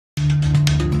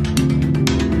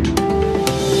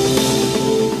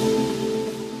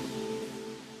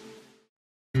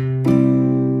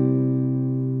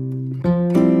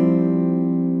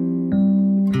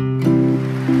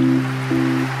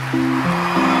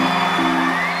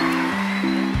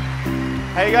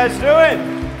How you guys doing?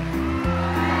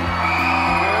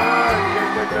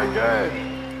 Good.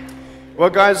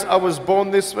 Well, guys, I was born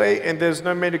this way, and there's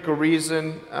no medical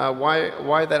reason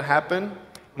why that happened.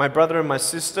 My brother and my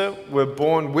sister were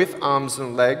born with arms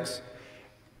and legs,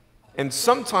 and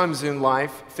sometimes in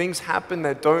life, things happen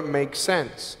that don't make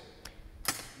sense.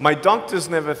 My doctors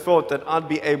never thought that I'd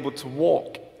be able to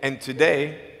walk, and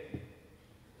today,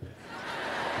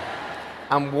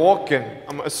 I'm walking.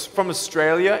 I'm from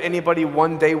Australia. Anybody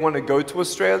one day want to go to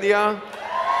Australia?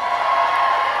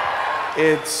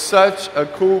 It's such a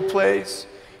cool place.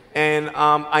 And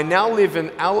I now live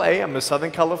in LA. I'm a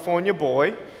Southern California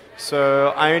boy. So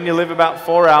I only live about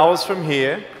 4 hours from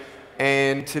here.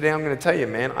 And today I'm going to tell you,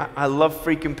 man, I love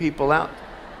freaking people out.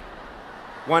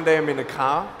 One day I'm in a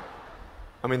car.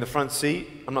 I'm in the front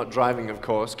seat. I'm not driving, of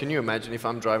course. Can you imagine if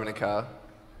I'm driving a car?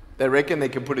 They reckon they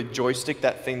can put a joystick,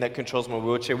 that thing that controls my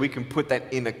wheelchair, we can put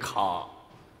that in a car.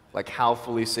 Like, how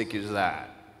fully sick is that?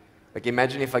 Like,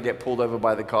 imagine if I get pulled over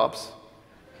by the cops.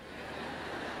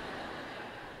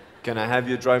 Can I have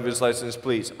your driver's license,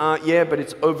 please? Yeah, but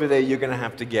it's over there, you're gonna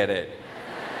have to get it.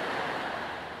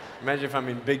 Imagine if I'm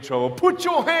in big trouble. Put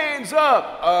your hands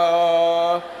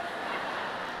up!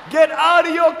 Get out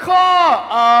of your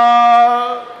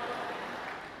car!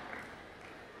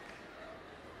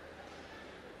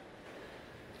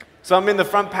 So I'm in the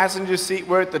front passenger seat,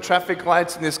 we're at the traffic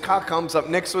lights, and this car comes up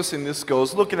next to us, and this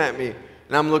girl's looking at me.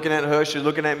 And I'm looking at her, she's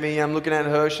looking at me, I'm looking at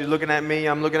her, she's looking at me,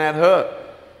 I'm looking at her.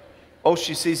 All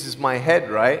she sees is my head,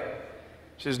 right?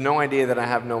 She has no idea that I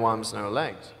have no arms, no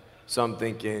legs. So I'm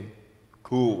thinking,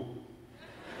 cool.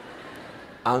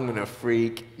 I'm gonna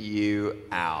freak you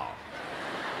out.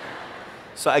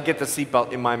 So I get the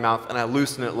seatbelt in my mouth, and I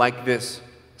loosen it like this,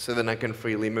 so then I can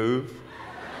freely move.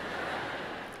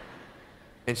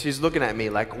 And she's looking at me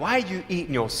like, why are you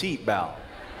eating your seatbelt?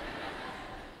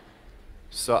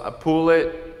 So I pull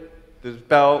it, the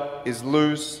belt is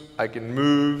loose, I can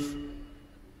move.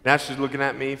 Now she's looking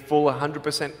at me, full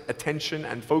 100% attention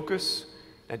and focus.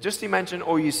 Now just imagine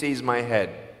all you see is my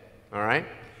head, all right?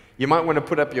 You might want to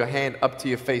put up your hand up to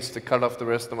your face to cut off the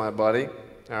rest of my body,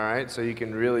 all right? So you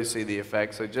can really see the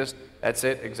effect. So just, that's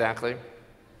it, exactly.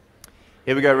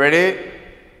 Here we go, ready?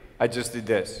 I just did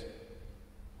this.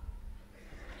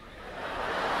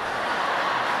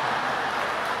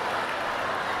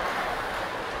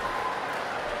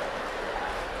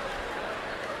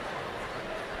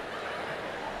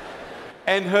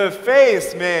 And her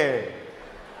face, man,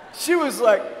 she was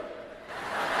like,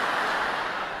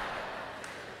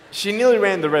 she nearly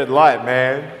ran the red light,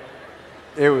 man.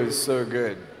 It was so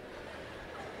good.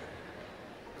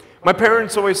 My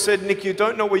parents always said, Nick, you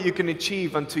don't know what you can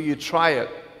achieve until you try it.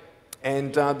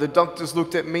 And the doctors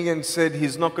looked at me and said,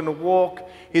 he's not going to walk,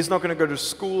 he's not going to go to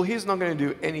school, he's not going to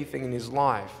do anything in his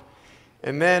life.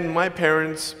 And then my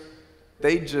parents,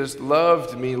 they just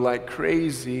loved me like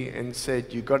crazy and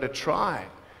said, you got to try.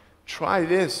 Try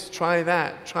this, try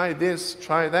that, try this,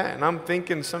 try that. And I'm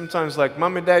thinking sometimes like,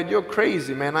 Mom and Dad, you're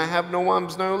crazy, man. I have no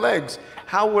arms, no legs.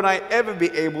 How would I ever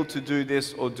be able to do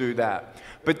this or do that?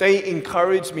 But they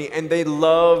encouraged me and they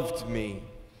loved me.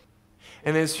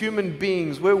 And as human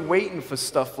beings, we're waiting for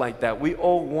stuff like that. We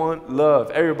all want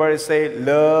love. Everybody say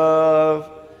love.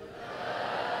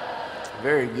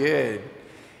 Very good.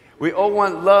 We all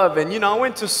want love, and I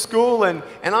went to school, and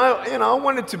I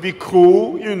wanted to be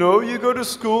cool. You go to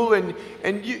school, and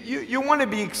you want to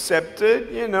be accepted,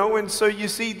 and so you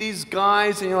see these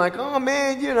guys, and you're like, oh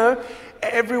man,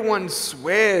 everyone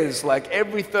swears like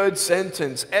every third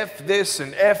sentence, F this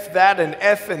and F that and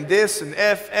F and this and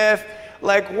F.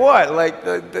 Like what? Like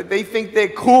they think they're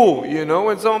cool,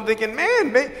 And so I'm thinking,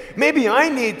 man, maybe I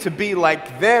need to be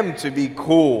like them to be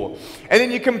cool. And then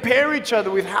you compare each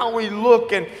other with how we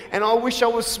look, and I wish I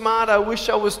was smarter, I wish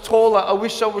I was taller, I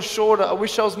wish I was shorter, I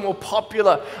wish I was more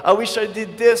popular, I wish I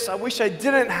did this, I wish I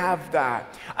didn't have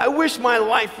that. I wish my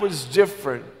life was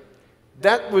different.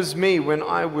 That was me when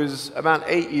I was about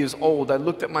 8 years old. I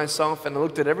looked at myself and I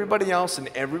looked at everybody else, and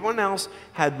everyone else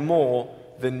had more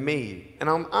than me. And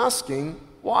I'm asking,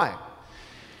 why?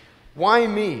 Why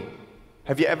me?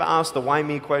 Have you ever asked the why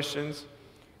me questions,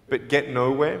 but get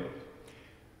nowhere?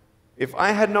 If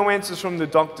I had no answers from the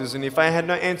doctors, and if I had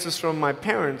no answers from my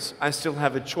parents, I still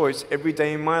have a choice every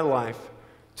day in my life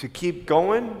to keep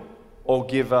going or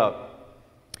give up.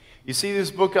 You see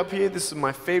this book up here? This is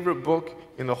my favorite book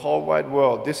in the whole wide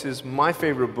world. This is my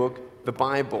favorite book, the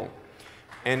Bible.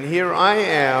 And here I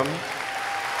am.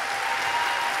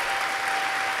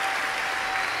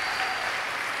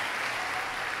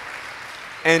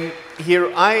 And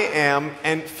here I am,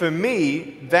 and for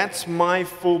me, that's my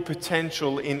full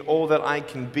potential in all that I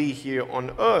can be here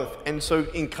on earth. And so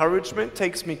encouragement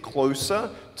takes me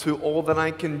closer to all that I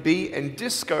can be, and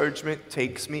discouragement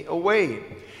takes me away.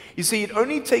 You see, it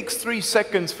only takes 3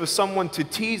 seconds for someone to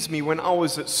tease me when I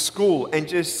was at school and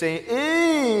just say,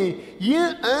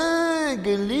 you're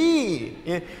ugly.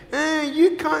 Yeah,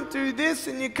 you can't do this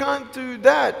and you can't do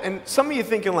that. And some of you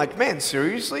thinking like, man,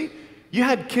 seriously? You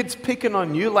had kids picking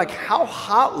on you? Like, how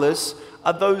heartless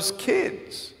are those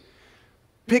kids?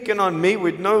 Picking on me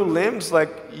with no limbs,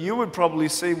 like, you would probably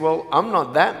say, well, I'm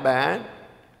not that bad.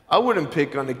 I wouldn't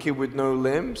pick on a kid with no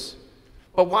limbs.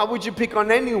 But why would you pick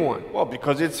on anyone? Well,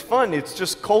 because it's fun. It's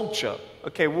just culture.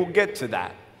 Okay, we'll get to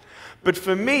that. But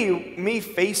for me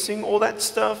facing all that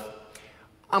stuff,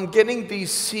 I'm getting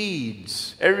these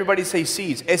seeds. Everybody say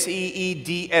seeds.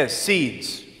 S-E-E-D-S,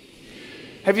 seeds.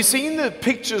 Have you seen the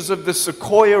pictures of the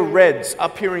sequoia reds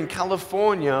up here in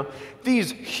California?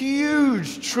 These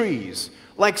huge trees.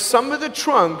 Like some of the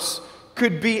trunks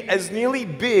could be as nearly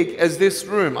big as this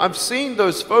room. I've seen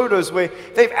those photos where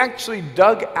they've actually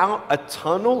dug out a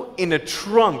tunnel in a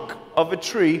trunk of a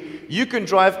tree. You can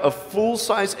drive a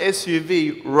full-size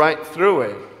SUV right through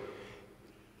it.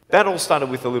 That all started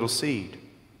with a little seed.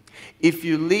 If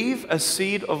you leave a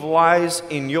seed of lies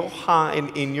in your heart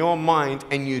and in your mind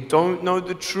and you don't know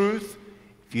the truth,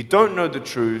 if you don't know the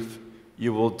truth,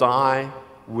 you will die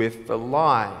with the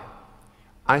lie.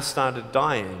 I started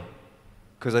dying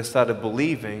because I started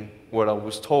believing what I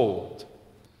was told.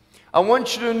 I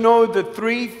want you to know the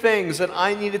 3 things that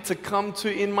I needed to come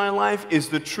to in my life is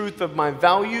the truth of my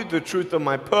value, the truth of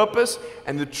my purpose,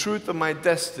 and the truth of my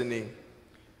destiny.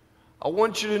 I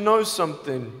want you to know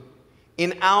something.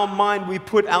 In our mind, we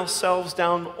put ourselves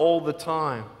down all the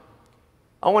time.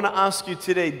 I want to ask you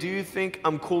today, do you think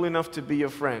I'm cool enough to be your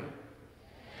friend?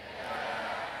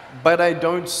 But I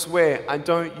don't swear. I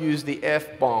don't use the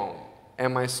F-bomb.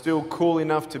 Am I still cool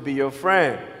enough to be your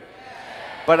friend?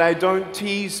 But I don't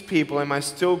tease people. Am I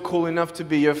still cool enough to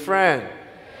be your friend?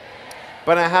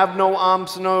 But I have no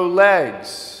arms, no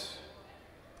legs.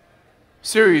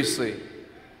 Seriously.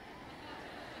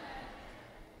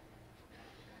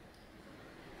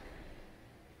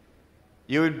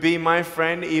 You would be my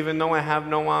friend even though I have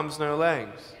no arms, no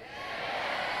legs.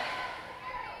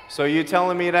 So you're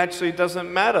telling me it actually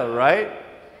doesn't matter, right?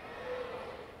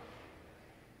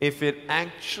 If it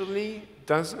actually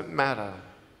doesn't matter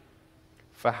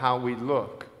for how we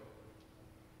look,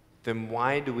 then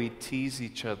why do we tease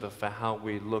each other for how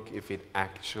we look if it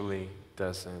actually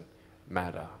doesn't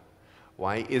matter?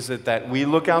 Why is it that we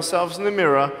look ourselves in the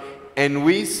mirror and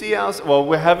we see us, well,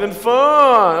 we're having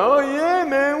fun. Oh, yeah,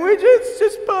 man, we're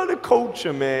just part of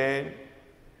culture, man.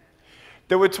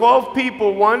 There were 12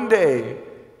 people one day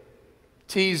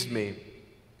teased me,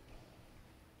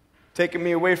 taking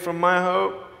me away from my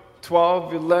hope.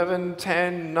 12, 11,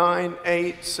 10, 9,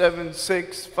 8, 7,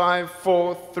 6, 5,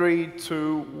 4, 3,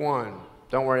 2, 1.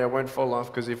 Don't worry, I won't fall off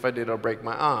because if I did, I'll break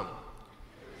my arm.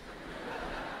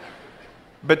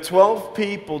 But 12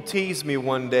 people teased me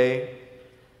one day,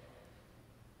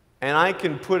 and I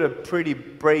can put a pretty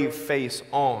brave face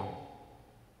on,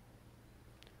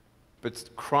 but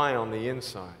cry on the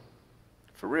inside.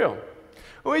 For real.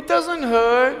 Oh, it doesn't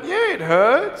hurt. Yeah, it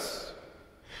hurts.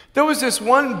 There was this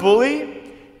one bully.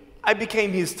 I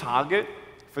became his target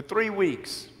for 3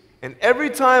 weeks. And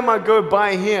every time I go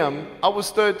by him, I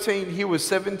was 13, he was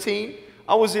 17.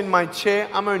 I was in my chair.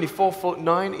 I'm only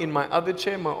 4'9" in my other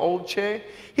chair, my old chair.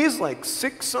 He's like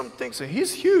 6 something, so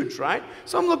he's huge, right?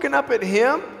 So I'm looking up at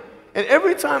him, and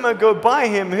every time I go by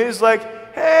him, he's like,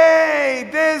 hey,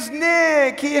 there's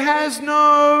Nick. He has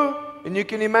no... And you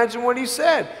can imagine what he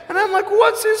said. And I'm like,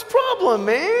 what's his problem,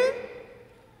 man?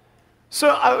 So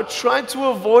I tried to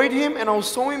avoid him, and I was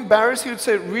so embarrassed. He would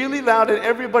say it really loud, and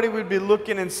everybody would be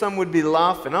looking, and some would be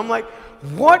laughing. I'm like,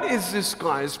 what is this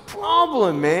guy's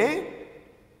problem, man?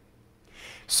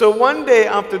 So one day,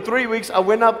 after 3 weeks, I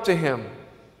went up to him,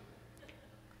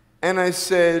 and I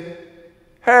said,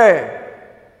 hey.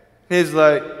 He's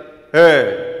like,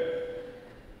 hey.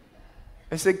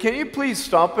 I said, can you please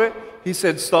stop it? He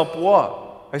said, stop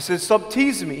what? I said, stop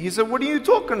teasing me. He said, what are you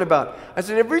talking about? I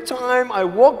said, every time I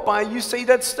walk by, you say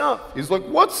that stuff. He's like,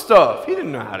 what stuff? He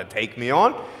didn't know how to take me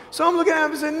on. So I'm looking at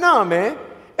him and said, nah, man.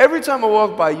 Every time I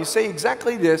walk by, you say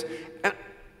exactly this, and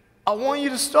I want you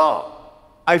to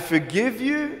stop. I forgive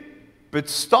you, but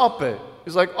stop it.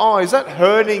 He's like, oh, is that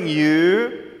hurting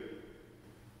you?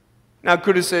 Now, I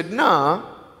could have said, nah.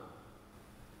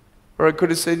 Or I could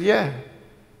have said, yeah.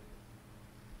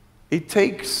 It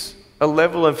takes a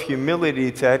level of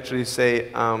humility to actually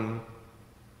say,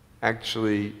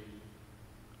 actually,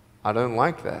 I don't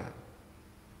like that.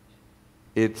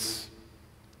 It's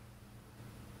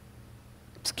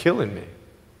killing me.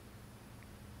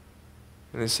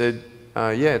 And I said,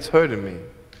 yeah, it's hurting me.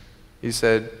 He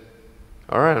said,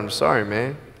 all right, I'm sorry,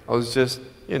 man. I was just,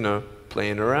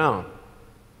 playing around.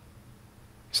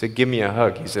 He said, give me a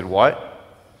hug. He said, what?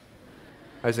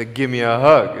 I said, give me a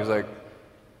hug. He was like,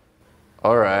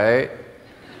 all right.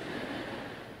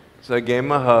 So I gave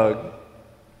him a hug.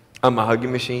 I'm a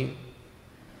hugging machine.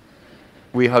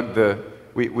 We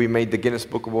made the Guinness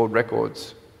Book of World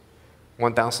Records.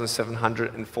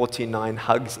 1,749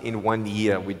 hugs in 1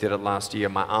 year. We did it last year.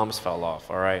 My arms fell off,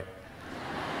 all right?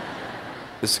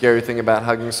 The scary thing about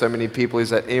hugging so many people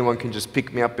is that anyone can just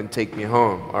pick me up and take me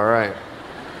home, all right?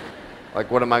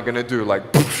 Like, what am I gonna do? Like,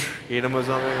 eat them or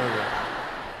something?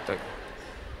 It's like,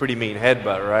 pretty mean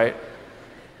headbutt, right?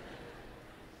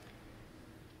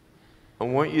 I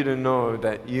want you to know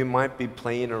that you might be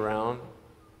playing around.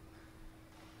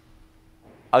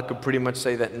 I could pretty much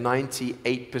say that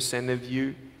 98% of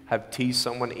you have teased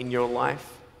someone in your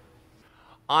life.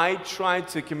 I tried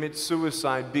to commit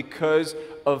suicide because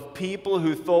of people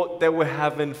who thought they were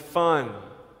having fun,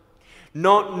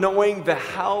 not knowing the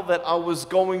hell that I was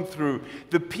going through.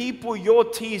 The people you're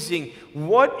teasing,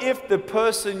 what if the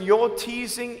person you're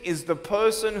teasing is the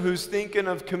person who's thinking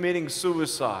of committing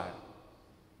suicide?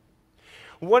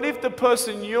 What if the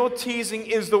person you're teasing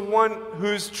is the one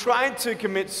who's tried to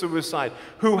commit suicide,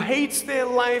 who hates their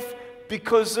life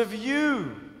because of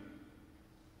you?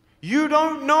 You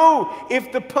don't know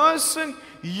if the person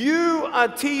you are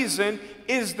teasing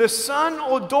is the son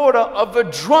or daughter of a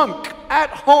drunk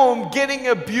at home getting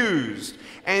abused.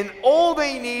 And all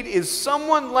they need is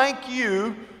someone like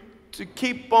you to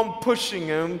keep on pushing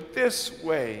them this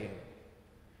way.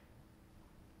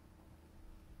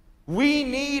 We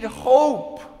need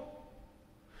hope.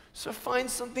 So find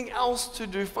something else to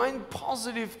do. Find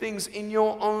positive things in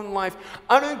your own life.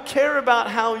 I don't care about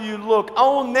how you look. I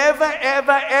will never,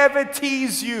 ever, ever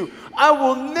tease you. I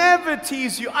will never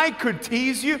tease you. I could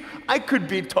tease you. I could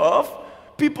be tough.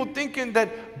 People thinking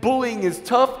that bullying is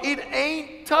tough. It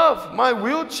ain't tough. My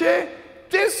wheelchair,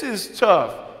 this is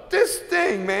tough. This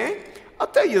thing, man. I'll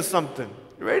tell you something.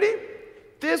 You ready?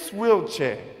 This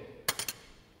wheelchair.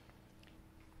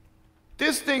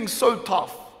 This thing's so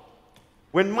tough.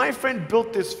 When my friend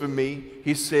built this for me,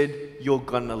 he said, you're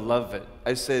gonna love it.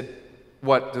 I said,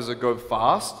 what, does it go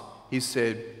fast? He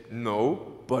said,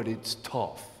 no, but it's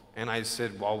tough. And I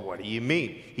said, well, what do you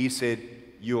mean? He said,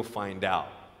 you'll find out.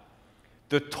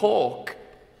 The torque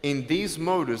in these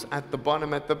motors at the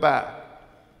bottom, at the back,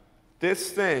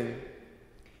 this thing,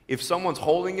 if someone's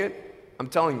holding it, I'm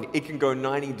telling you, it can go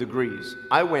 90 degrees.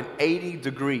 I went 80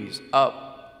 degrees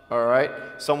up, all right?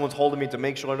 Someone's holding me to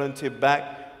make sure I don't tip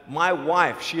back. My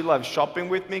wife, she loves shopping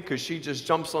with me because she just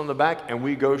jumps on the back and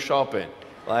we go shopping.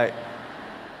 Like,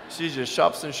 she just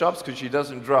shops and shops because she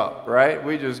doesn't drop, right?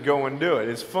 We just go and do it.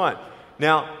 It's fun.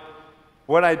 Now,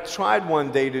 what I tried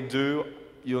one day to do,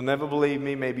 you'll never believe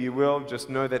me, maybe you will, just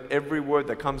know that every word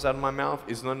that comes out of my mouth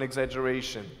is not an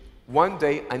exaggeration. One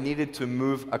day, I needed to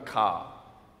move a car.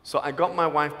 So I got my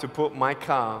wife to put my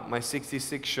car, my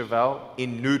 66 Chevelle,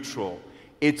 in neutral.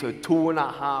 It's a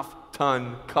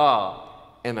 2.5-ton car.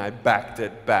 And I backed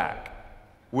it back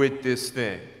with this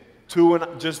thing.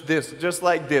 Just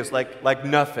like this, like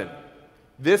nothing.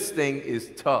 This thing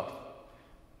is tough.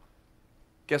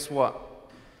 Guess what?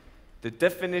 The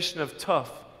definition of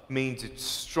tough means it's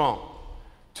strong.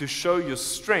 To show your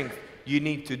strength, you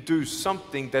need to do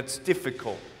something that's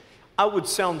difficult. I would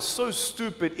sound so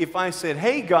stupid if I said,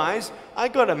 hey guys, I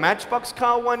got a Matchbox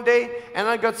car one day and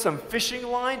I got some fishing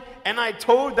line and I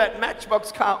towed that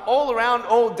Matchbox car all around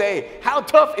all day. How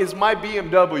tough is my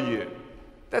BMW?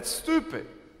 That's stupid.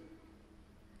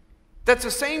 That's the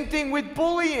same thing with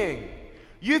bullying.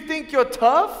 You think you're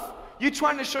tough? You're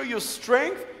trying to show your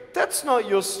strength? That's not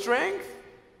your strength.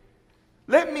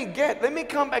 Let me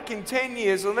come back in 10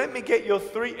 years and let me get your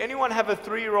anyone have a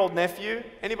 3-year-old nephew?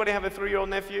 Anybody have a 3-year-old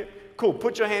nephew? Cool,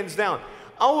 put your hands down.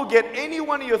 I will get any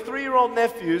one of your 3-year-old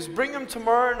nephews, bring them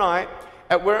tomorrow night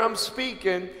at where I'm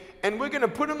speaking, and we're going to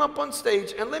put him up on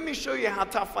stage, and let me show you how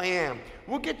tough I am.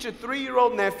 We'll get your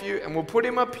 3-year-old nephew, and we'll put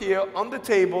him up here on the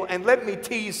table, and let me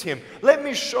tease him. Let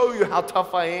me show you how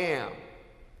tough I am.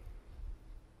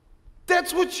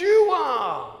 That's what you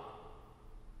are.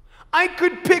 I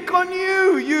could pick on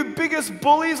you, you biggest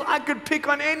bullies. I could pick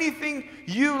on anything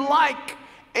you like.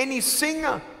 Any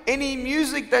singer, Any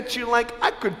music that you like,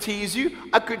 I could tease you.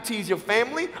 I could tease your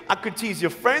family. I could tease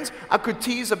your friends. I could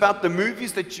tease about the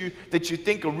movies that you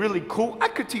think are really cool. I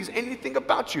could tease anything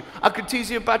about you. I could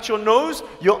tease you about your nose,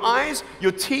 your eyes,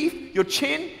 your teeth, your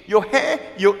chin, your hair,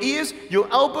 your ears,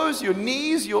 your elbows, your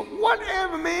knees, your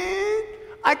whatever, man.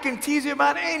 I can tease you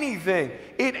about anything.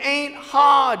 It ain't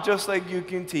hard, just like you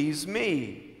can tease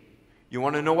me. You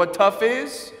want to know what tough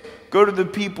is? Go to the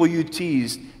people you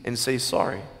teased and say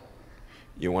sorry.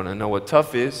 You want to know what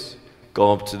tough is?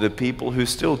 Go up to the people who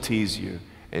still tease you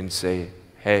and say,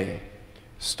 hey,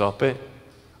 stop it.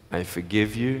 I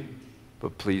forgive you,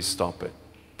 but please stop it.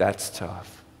 That's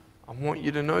tough. I want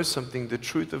you to know something, the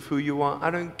truth of who you are.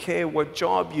 I don't care what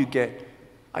job you get.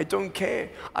 I don't care.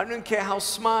 I don't care how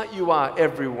smart you are,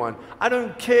 everyone. I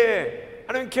don't care.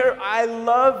 I don't care. I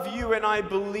love you and I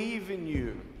believe in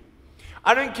you.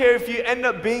 I don't care if you end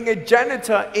up being a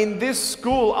janitor in this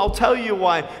school. I'll tell you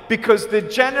why. Because the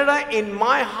janitor in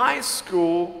my high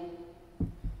school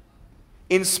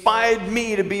inspired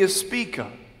me to be a speaker.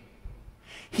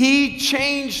 He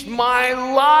changed my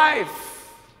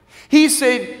life. He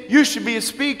said, you should be a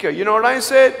speaker. You know what I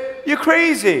said? You're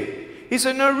crazy. He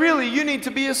said, no, really, you need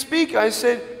to be a speaker. I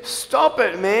said, stop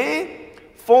it, man.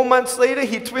 4 months later,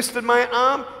 he twisted my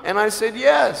arm, and I said,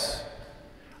 yes.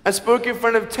 I spoke in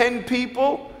front of 10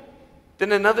 people,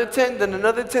 then another 10, then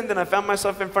another 10, then I found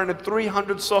myself in front of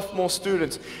 300 sophomore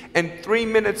students. And 3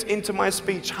 minutes into my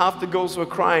speech, half the girls were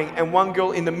crying, and one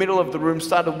girl in the middle of the room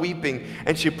started weeping,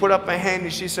 and she put up her hand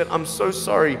and she said, I'm so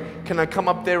sorry, can I come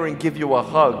up there and give you a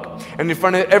hug? And in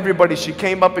front of everybody, she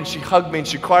came up and she hugged me and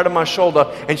she cried on my shoulder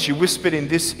and she whispered in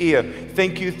this ear,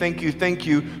 thank you, thank you, thank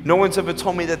you. No one's ever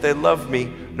told me that they love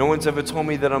me. No one's ever told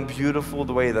me that I'm beautiful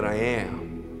the way that I am.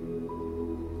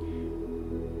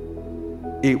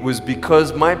 It was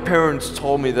because my parents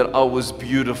told me that I was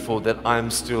beautiful that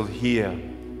I'm still here.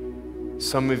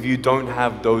 Some of you don't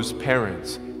have those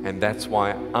parents, and that's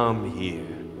why I'm here.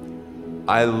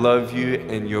 I love you,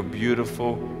 and you're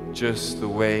beautiful just the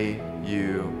way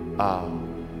you are.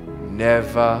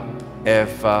 Never,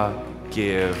 ever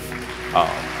give up.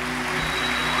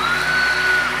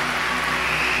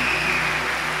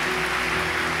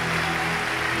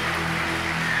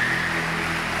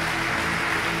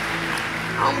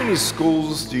 How many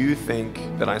schools do you think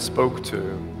that I spoke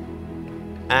to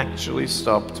actually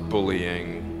stopped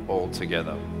bullying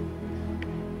altogether?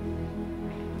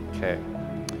 Okay.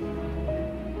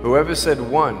 Whoever said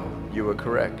one, you were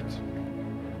correct.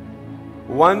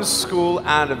 One school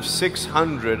out of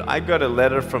 600, I got a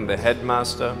letter from the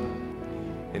headmaster,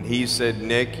 and he said,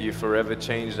 Nick, you forever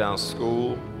changed our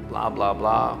school, blah, blah,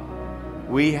 blah.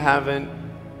 We haven't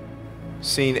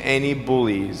seen any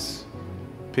bullies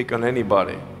pick on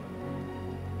anybody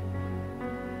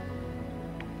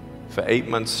for 8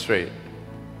 months straight.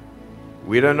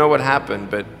 We don't know what happened,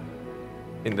 but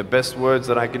in the best words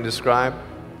that I can describe,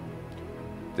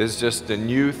 there's just a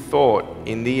new thought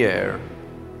in the air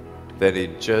that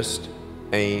it just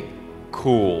ain't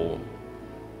cool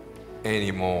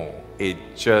anymore. It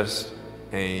just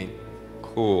ain't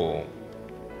cool.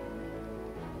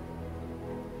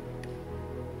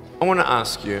 I want to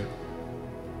ask you,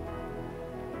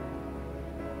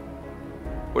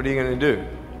 what are you going to do?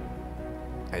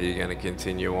 Are you going to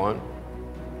continue on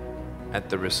at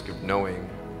the risk of knowing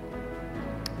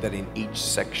that in each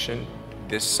section,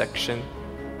 this section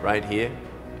right here,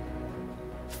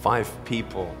 5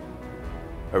 people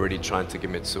are already trying to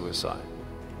commit suicide?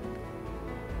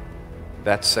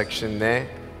 That section there,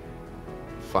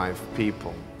 5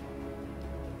 people.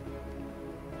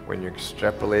 When you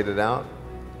extrapolate it out,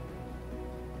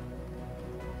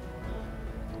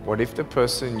 what if the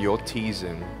person you're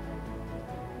teasing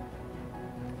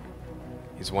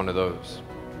is one of those,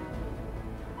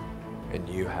 and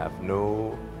you have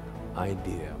no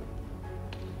idea?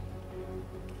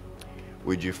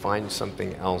 Would you find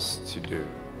something else to do?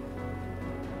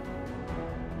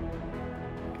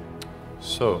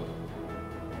 So,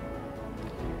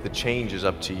 the change is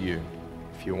up to you.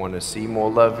 If you want to see more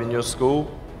love in your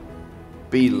school,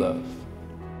 be love.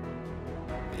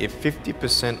 If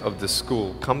 50% of the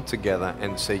school come together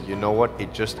and say, you know what,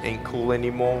 it just ain't cool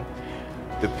anymore,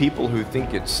 the people who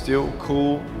think it's still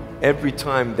cool, every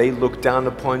time they look down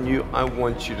upon you, I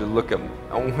want you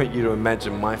to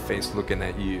imagine my face looking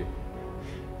at you.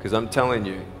 Because I'm telling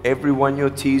you, everyone you're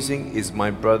teasing is my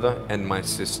brother and my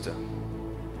sister.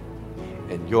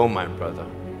 And you're my brother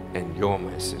and you're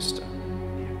my sister.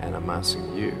 And I'm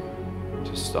asking you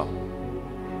to stop.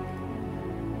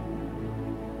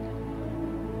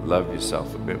 Love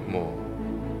yourself a bit more.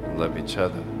 Love each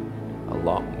other a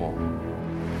lot more.